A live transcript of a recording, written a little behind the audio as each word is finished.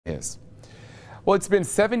is. Well, it's been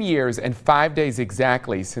 7 years and 5 days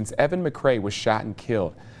exactly since Evan McCray was shot and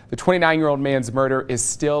killed. The 29-year-old man's murder is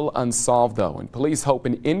still unsolved, though, and police hope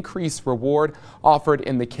an increased reward offered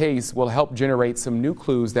in the case will help generate some new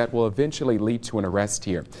clues that will eventually lead to an arrest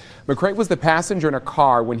here. McCray was the passenger in a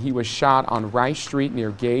car when he was shot on Rice Street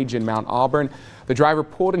near Gage in Mount Auburn. The driver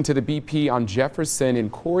pulled into the BP on Jefferson in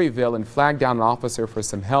Corryville and flagged down an officer for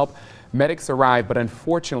some help. Medics arrived, but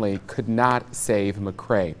unfortunately could not save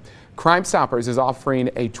McCray. Crimestoppers is offering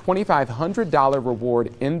a $2,500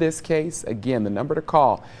 reward in this case. Again, the number to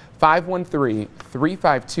call,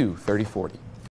 513-352-3040.